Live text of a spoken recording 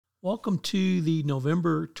Welcome to the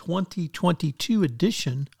November 2022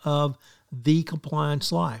 edition of The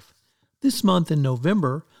Compliance Life. This month in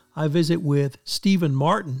November, I visit with Stephen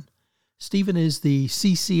Martin. Stephen is the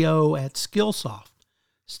CCO at Skillsoft.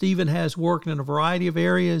 Stephen has worked in a variety of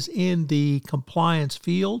areas in the compliance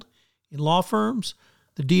field, in law firms,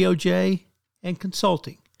 the DOJ, and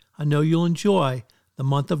consulting. I know you'll enjoy the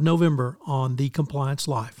month of November on The Compliance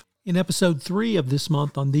Life. In episode 3 of this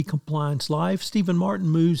month on The Compliance Life, Stephen Martin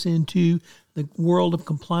moves into the world of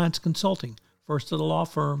compliance consulting, first at a law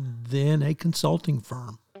firm, then a consulting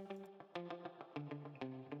firm.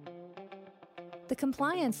 The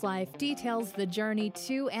Compliance Life details the journey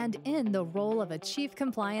to and in the role of a Chief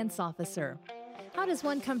Compliance Officer. How does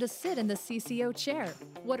one come to sit in the CCO chair?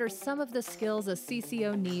 What are some of the skills a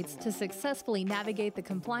CCO needs to successfully navigate the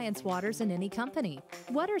compliance waters in any company?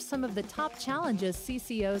 What are some of the top challenges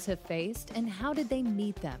CCOs have faced, and how did they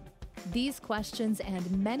meet them? These questions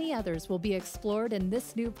and many others will be explored in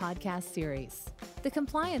this new podcast series. The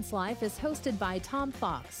Compliance Life is hosted by Tom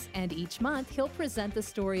Fox, and each month he'll present the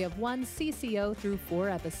story of one CCO through 4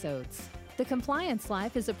 episodes. The Compliance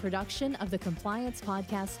Life is a production of the Compliance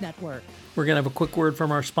Podcast Network. We're going to have a quick word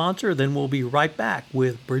from our sponsor, then we'll be right back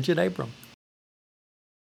with Bridget Abram.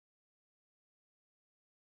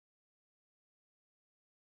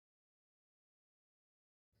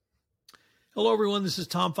 Hello, everyone. This is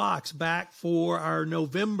Tom Fox back for our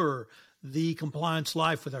November The Compliance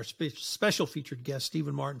Life with our special featured guest,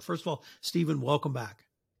 Stephen Martin. First of all, Stephen, welcome back.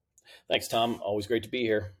 Thanks, Tom. Always great to be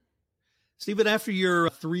here. Stephen, after your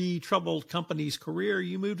 3 troubled companies career,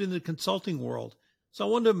 you moved into the consulting world. So I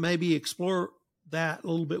wanted to maybe explore that a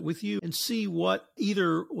little bit with you and see what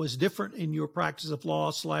either was different in your practice of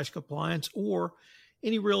law / compliance or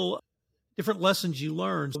any real different lessons you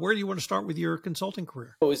learned. Where do you want to start with your consulting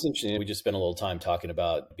career? It was interesting. We just spent a little time talking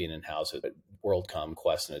about being in-house at WorldCom,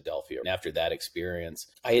 Quest, and Adelphia. And after that experience,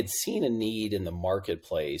 I had seen a need in the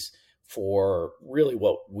marketplace for really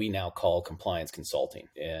what we now call compliance consulting.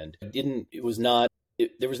 And there was not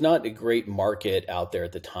a great market out there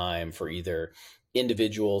at the time for either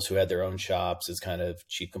individuals who had their own shops as kind of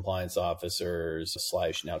chief compliance officers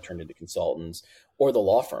 / now turned into consultants, or the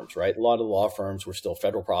law firms, right? A lot of the law firms were still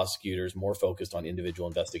federal prosecutors, more focused on individual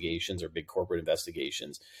investigations or big corporate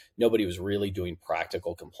investigations. Nobody was really doing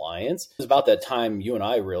practical compliance. It was about that time you and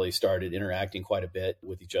I really started interacting quite a bit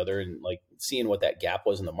with each other and like seeing what that gap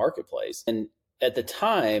was in the marketplace. And at the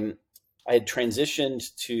time, I had transitioned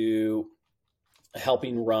to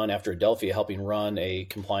helping run a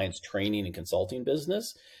compliance training and consulting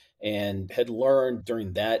business, and had learned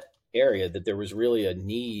during that area that there was really a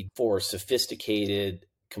need for sophisticated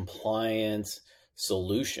compliance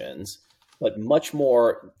solutions, but much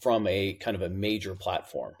more from a kind of a major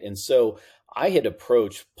platform. And so I had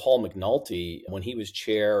approached Paul McNulty when he was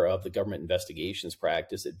chair of the government investigations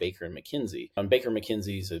practice at Baker & McKinsey. And Baker &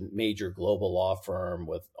 McKinsey is a major global law firm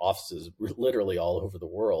with offices literally all over the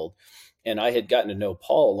world. And I had gotten to know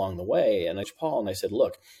Paul along the way. And I asked Paul and I said,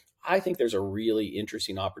 look, I think there's a really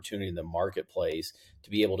interesting opportunity in the marketplace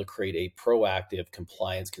to be able to create a proactive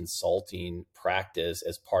compliance consulting practice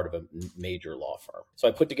as part of a major law firm. So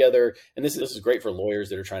I put together, and this is great for lawyers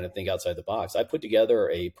that are trying to think outside the box. I put together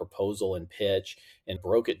a proposal and pitch and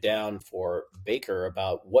broke it down for Baker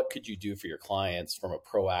about what could you do for your clients from a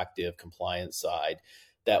proactive compliance side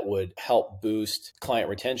that would help boost client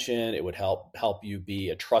retention. It would help you be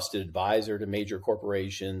a trusted advisor to major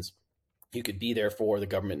corporations. You could be there for the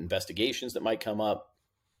government investigations that might come up.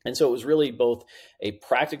 And so it was really both a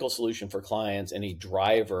practical solution for clients and a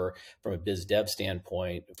driver from a biz dev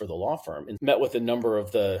standpoint for the law firm. And met with a number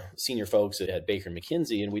of the senior folks at Baker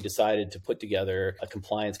McKinsey, and we decided to put together a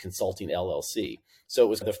compliance consulting LLC. So it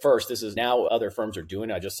was the first. This is now other firms are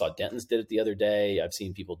doing it. I just saw Denton's did it the other day. I've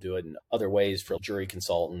seen people do it in other ways for jury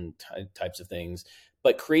consultant types of things.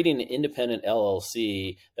 But creating an independent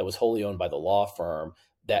LLC that was wholly owned by the law firm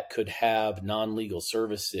that could have non-legal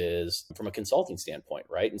services from a consulting standpoint,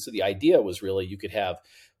 right? And so the idea was really you could have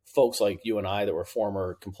folks like you and I that were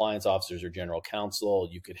former compliance officers or general counsel.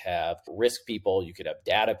 You could have risk people, you could have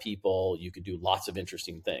data people, you could do lots of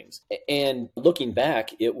interesting things. And looking back,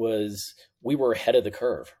 we were ahead of the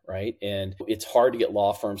curve, right? And it's hard to get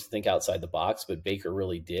law firms to think outside the box, but Baker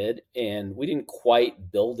really did. And we didn't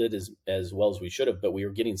quite build it as well as we should have, but we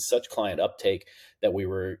were getting such client uptake that we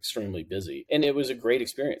were extremely busy. And it was a great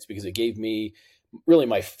experience because it gave me really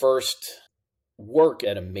my first work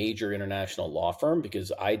at a major international law firm,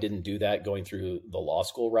 because I didn't do that going through the law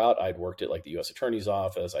school route. I'd worked at like the U.S. Attorney's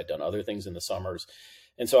Office. I'd done other things in the summers.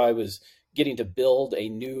 And so I was getting to build a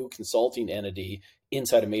new consulting entity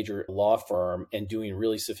inside a major law firm and doing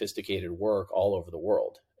really sophisticated work all over the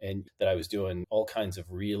world. and that I was doing all kinds of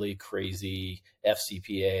really crazy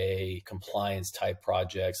FCPA compliance type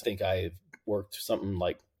projects. I think I've worked something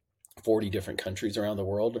like 40 different countries around the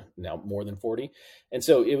world, now more than 40. And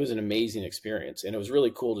so it was an amazing experience. And it was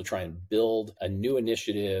really cool to try and build a new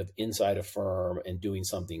initiative inside a firm and doing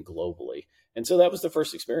something globally. And so that was the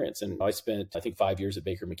first experience. And I spent, I think, 5 years at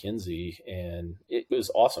Baker McKenzie, and it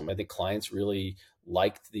was awesome. I think clients really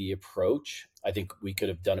liked the approach. I think we could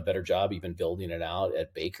have done a better job even building it out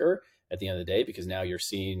at Baker at the end of the day, because now you're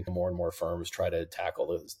seeing more and more firms try to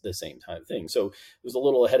tackle the same kind of thing. So it was a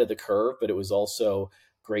little ahead of the curve, but it was also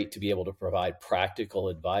great to be able to provide practical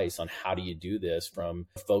advice on how do you do this from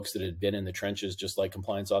folks that had been in the trenches, just like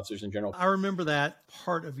compliance officers in general. I remember that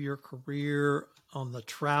part of your career on the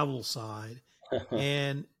travel side.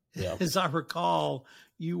 And yeah, as I recall,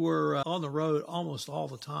 you were on the road almost all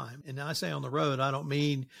the time. And I say on the road, I don't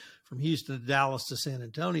mean from Houston to Dallas to San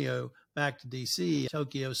Antonio, back to DC,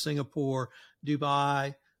 Tokyo, Singapore,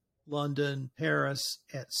 Dubai, London, Paris,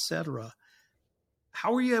 etc.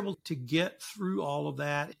 How were you able to get through all of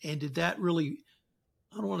that? And did that really,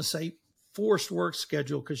 I don't want to say forced work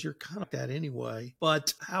schedule, because you're kind of that anyway,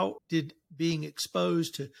 but how did being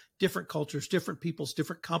exposed to different cultures, different peoples,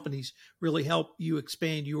 different companies really help you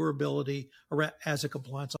expand your ability as a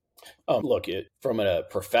compliance officer? Look, from a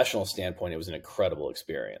professional standpoint, it was an incredible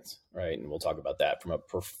experience, right? And we'll talk about that. From a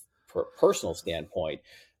personal standpoint,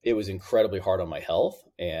 it was incredibly hard on my health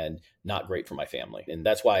and not great for my family. And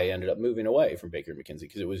that's why I ended up moving away from Baker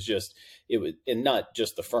McKenzie, because and not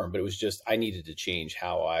just the firm, but it was just, I needed to change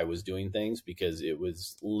how I was doing things because it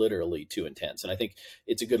was literally too intense. And I think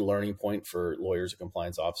it's a good learning point for lawyers or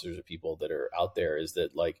compliance officers or people that are out there, is that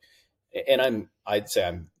I'd say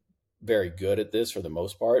I'm very good at this for the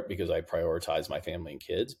most part because I prioritize my family and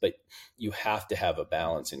kids, but you have to have a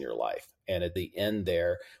balance in your life. And at the end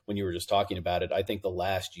there, when you were just talking about it, I think the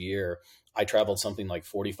last year I traveled something like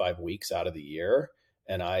 45 weeks out of the year.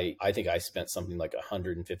 And I think I spent something like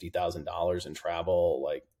 $150,000 in travel,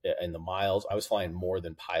 like in the miles. I was flying more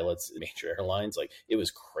than pilots at major airlines. Like, it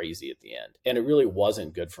was crazy at the end. And it really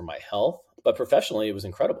wasn't good for my health. But professionally, it was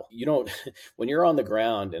incredible. When you're on the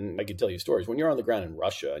ground, and I could tell you stories, when you're on the ground in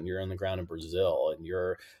Russia and you're on the ground in Brazil and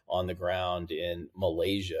you're on the ground in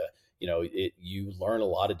Malaysia, you learn a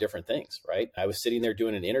lot of different things, right? I was sitting there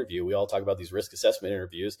doing an interview. We all talk about these risk assessment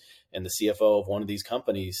interviews. And the CFO of one of these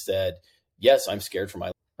companies said, "Yes, I'm scared for my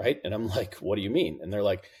life," right? And I'm like, "What do you mean?" And they're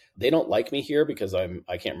like, "They don't like me here because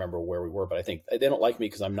I can't remember where we were, but I think they don't like me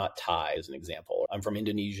because I'm not Thai," as an example. I'm from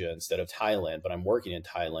Indonesia instead of Thailand, but I'm working in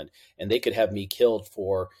Thailand, and they could have me killed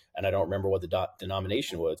for, and I don't remember what the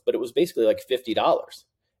denomination was, but it was basically like $50.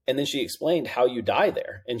 And then she explained how you die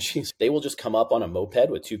there. And they will just come up on a moped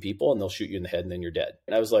with two people and they'll shoot you in the head and then you're dead.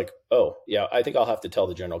 And I was like, "Oh yeah, I think I'll have to tell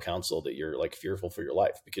the general counsel that you're like fearful for your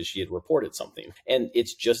life," because she had reported something. And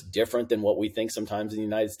it's just different than what we think sometimes in the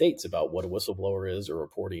United States about what a whistleblower is or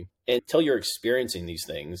reporting. And until you're experiencing these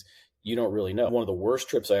things, you don't really know. One of the worst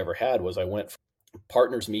trips I ever had was I went for a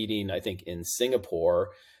partners meeting, I think in Singapore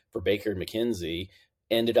for Baker McKenzie,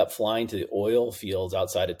 ended up flying to the oil fields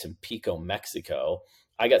outside of Tampico, Mexico.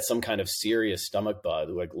 I got some kind of serious stomach bug,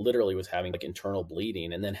 like literally was having like internal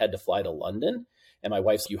bleeding, and then had to fly to London. And my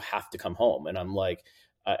wife's, "You have to come home." And I'm like,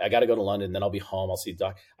 I got to go to London, then I'll be home. I'll see the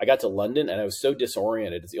doc. I got to London and I was so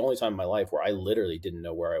disoriented. It's the only time in my life where I literally didn't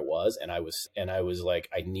know where I was. And I was like,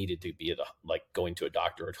 I needed to be going to a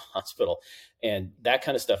doctor or a hospital. And that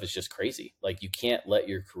kind of stuff is just crazy. Like, you can't let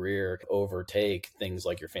your career overtake things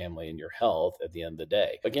like your family and your health at the end of the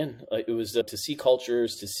day. Again, it was to see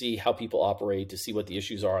cultures, to see how people operate, to see what the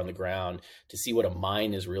issues are on the ground, to see what a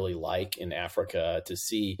mine is really like in Africa, to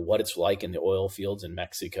see what it's like in the oil fields in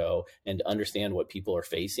Mexico, and to understand what people are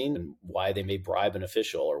facing and why they may bribe an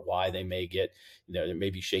official, or why they may get, there may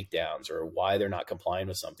be shakedowns, or why they're not complying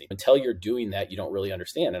with something. Until you're doing that, you don't really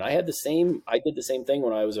understand. And I did the same thing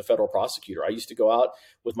when I was a federal prosecutor. I used to go out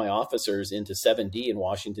with my officers into 7D in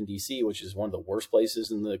Washington, D.C., which is one of the worst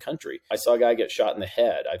places in the country. I saw a guy get shot in the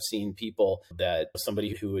head. I've seen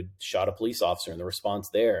somebody who had shot a police officer and the response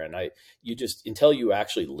there. And until you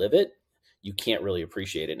actually live it, you can't really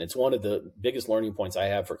appreciate it. And it's one of the biggest learning points I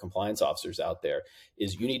have for compliance officers out there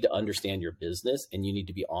is you need to understand your business and you need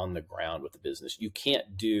to be on the ground with the business. You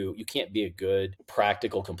can't be a good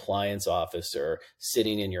practical compliance officer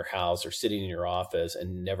sitting in your house or sitting in your office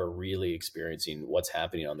and never really experiencing what's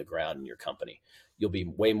happening on the ground in your company. You'll be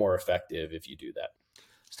way more effective if you do that.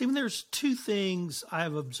 Stephen, there's two things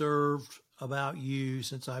I've observed about you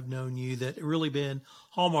since I've known you that have really been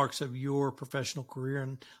hallmarks of your professional career.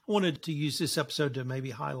 And I wanted to use this episode to maybe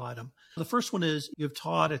highlight them. The first one is you've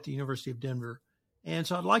taught at the University of Denver. And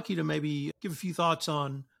so I'd like you to maybe give a few thoughts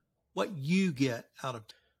on what you get out of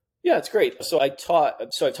it. Yeah, it's great. So I've taught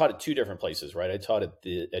at two different places, right? I taught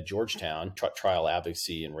at Georgetown, trial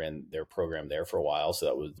advocacy, and ran their program there for a while. So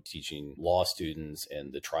that was teaching law students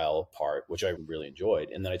and the trial part, which I really enjoyed.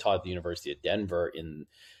 And then I taught at the University of Denver in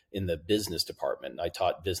the business department. I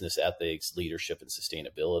taught business ethics, leadership, and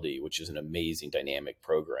sustainability, which is an amazing dynamic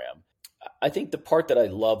program. I think the part that I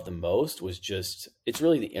loved the most was it's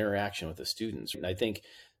really the interaction with the students. And I think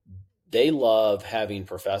they love having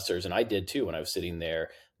professors, and I did too when I was sitting there,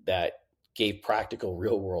 that gave practical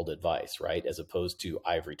real world advice, right? As opposed to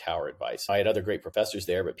ivory tower advice. I had other great professors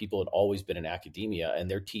there, but people had always been in academia and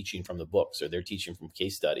they're teaching from the books or they're teaching from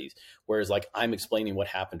case studies. Whereas like I'm explaining what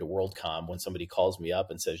happened to WorldCom when somebody calls me up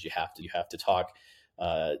and says, you have to talk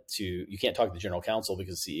you can't talk to the general counsel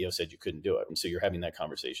because the CEO said you couldn't do it. And so you're having that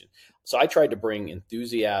conversation. So I tried to bring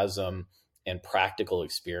enthusiasm and practical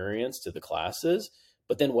experience to the classes.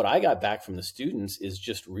 But then what I got back from the students is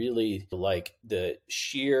just really like the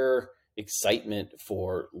sheer excitement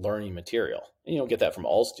for learning material. And you don't get that from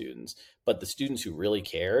all students, but the students who really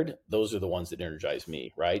cared, those are the ones that energize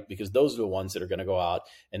me, right? Because those are the ones that are going to go out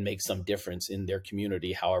and make some difference in their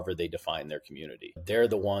community, however they define their community. They're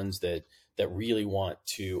the ones that really want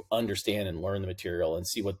to understand and learn the material and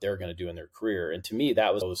see what they're going to do in their career. And to me,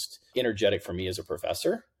 that was most energetic for me as a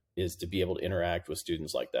professor, is to be able to interact with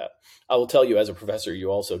students like that. I will tell you, as a professor, you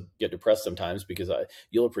also get depressed sometimes because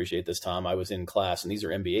you'll appreciate this, Tom. I was in class, and these are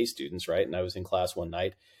MBA students, right? And I was in class one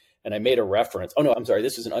night, and I made a reference. Oh, no, I'm sorry.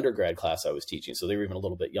 This was an undergrad class I was teaching, so they were even a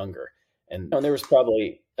little bit younger. And there was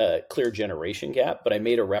probably a clear generation gap, but I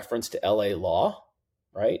made a reference to LA law,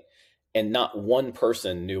 right? And not one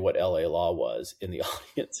person knew what LA law was in the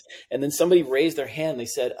audience. And then somebody raised their hand. They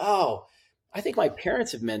said, oh, I think my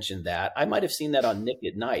parents have mentioned that. I might have seen that on Nick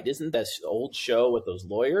at Night. Isn't that old show with those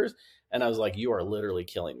lawyers? And I was like, you are literally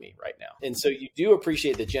killing me right now. And so you do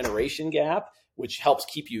appreciate the generation gap, which helps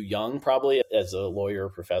keep you young probably as a lawyer or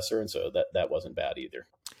professor. And so that wasn't bad either.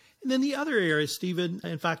 And then the other area, Stephen,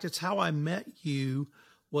 in fact, it's how I met you,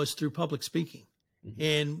 was through public speaking. Mm-hmm.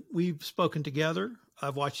 And we've spoken together.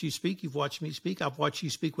 I've watched you speak. You've watched me speak. I've watched you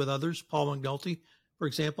speak with others. Paul McNulty, for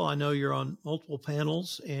example. I know you're on multiple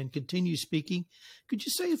panels and continue speaking. Could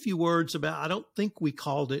you say a few words about, I don't think we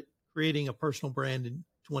called it creating a personal brand in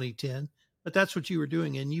 2010, but that's what you were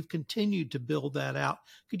doing, and you've continued to build that out.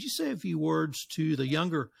 Could you say a few words to the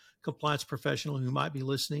younger compliance professional who might be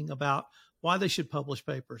listening about why they should publish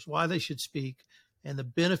papers, why they should speak, and the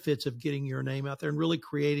benefits of getting your name out there and really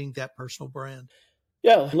creating that personal brand?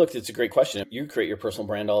 Yeah, look, it's a great question. You create your personal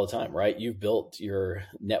brand all the time, right? You've built your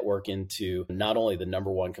network into not only the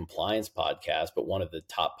 #1 compliance podcast, but one of the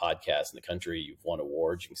top podcasts in the country. You've won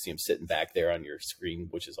awards. You can see them sitting back there on your screen,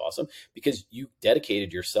 which is awesome because you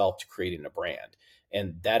dedicated yourself to creating a brand.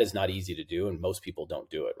 And that is not easy to do. And most people don't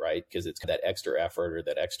do it, right? Because it's that extra effort or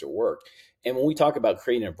that extra work. And when we talk about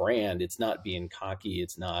creating a brand, it's not being cocky.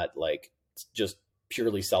 It's not like just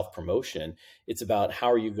purely self-promotion. It's about how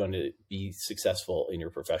are you going to be successful in your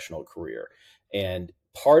professional career. And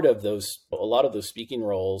part of a lot of those speaking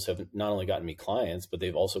roles have not only gotten me clients, but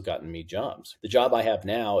they've also gotten me jobs. The job I have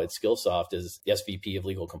now at Skillsoft is SVP of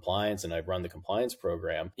legal compliance, and I've run the compliance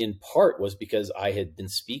program. In part was because I had been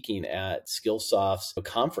speaking at Skillsoft's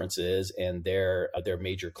conferences and their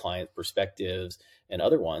major client perspectives and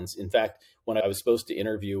other ones. In fact, when I was supposed to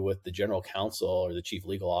interview with the general counsel or the chief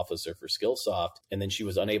legal officer for Skillsoft, and then she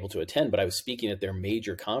was unable to attend, but I was speaking at their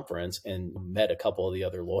major conference and met a couple of the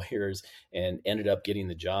other lawyers and ended up getting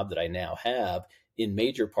the job that I now have, in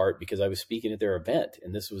major part because I was speaking at their event.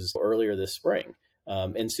 And this was earlier this spring.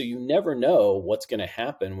 And so you never know what's going to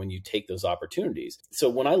happen when you take those opportunities. So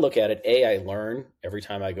when I look at it, A, I learn every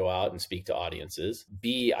time I go out and speak to audiences.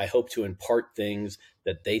 B, I hope to impart things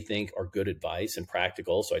that they think are good advice and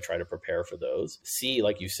practical. So I try to prepare for those. C,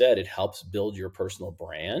 like you said, it helps build your personal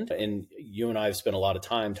brand. And you and I have spent a lot of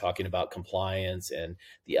time talking about compliance and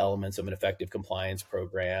the elements of an effective compliance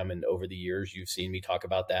program. And over the years, you've seen me talk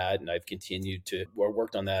about that. And I've continued to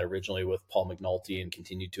worked on that originally with Paul McNulty and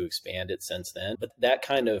continued to expand it since then. But that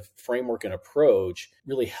kind of framework and approach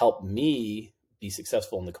really helped me be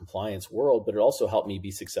successful in the compliance world, but it also helped me be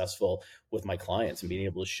successful with my clients and being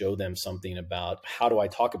able to show them something about how do I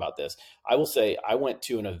talk about this. I will say I went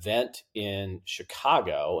to an event in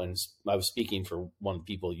Chicago and I was speaking for one of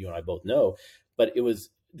the people you and I both know, but it was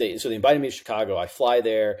they invited me to Chicago. I fly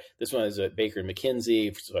there. This one is at Baker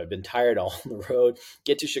McKenzie. So I've been tired all on the road,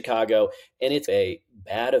 get to Chicago, and it's a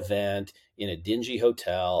bad event in a dingy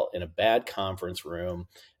hotel in a bad conference room.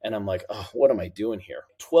 And I'm like, oh, what am I doing here?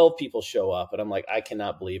 12 people show up and I'm like, I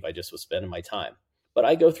cannot believe I just was spending my time. But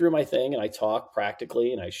I go through my thing and I talk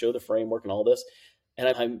practically and I show the framework and all this.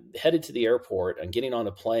 And I'm headed to the airport. I'm getting on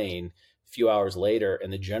a plane a few hours later,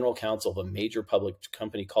 and the general counsel of a major public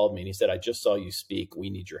company called me and he said, I just saw you speak. We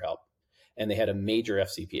need your help. And they had a major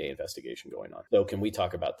FCPA investigation going on. So can we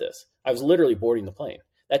talk about this? I was literally boarding the plane.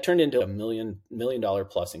 That turned into $1 million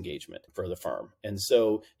plus engagement for the firm. And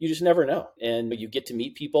so you just never know. And you get to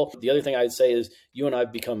meet people. The other thing I'd say is you and I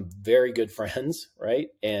have become very good friends, right?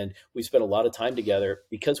 And we spent a lot of time together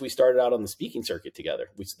because we started out on the speaking circuit together.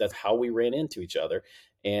 That's how we ran into each other.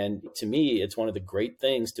 And to me, it's one of the great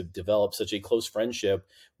things to develop such a close friendship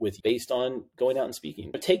based on going out and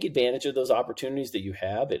speaking. Take advantage of those opportunities that you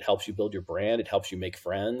have. It helps you build your brand. It helps you make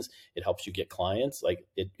friends. It helps you get clients. Like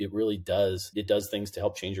it really does. It does things to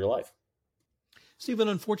help change your life. Stephen,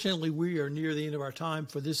 unfortunately, we are near the end of our time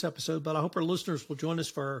for this episode, but I hope our listeners will join us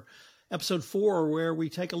for episode 4, where we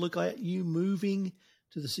take a look at you moving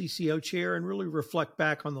to the CCO chair and really reflect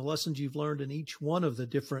back on the lessons you've learned in each one of the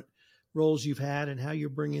different roles you've had and how you're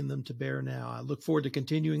bringing them to bear now. I look forward to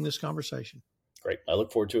continuing this conversation. Great. I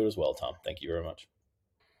look forward to it as well, Tom. Thank you very much.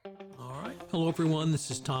 All right. Hello, everyone.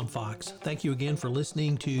 This is Tom Fox. Thank you again for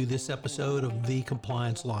listening to this episode of The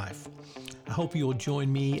Compliance Life. I hope you'll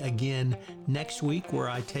join me again next week, where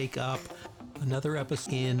I take up another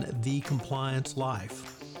episode in The Compliance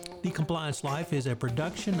Life. The Compliance Life is a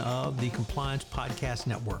production of the Compliance Podcast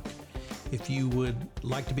Network. If you would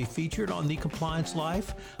like to be featured on The Compliance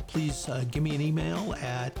Life, please give me an email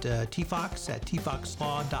at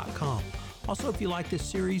tfox@tfoxlaw.com. Also, if you like this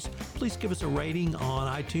series, please give us a rating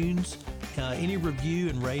on iTunes. Any review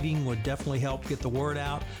and rating would definitely help get the word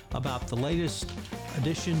out about the latest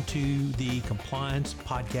addition to the Compliance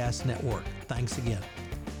Podcast Network. Thanks again.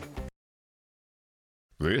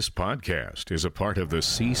 This podcast is a part of the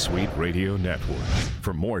C-Suite Radio Network.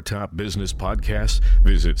 For more top business podcasts,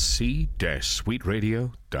 visit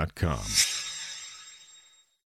c-suiteradio.com.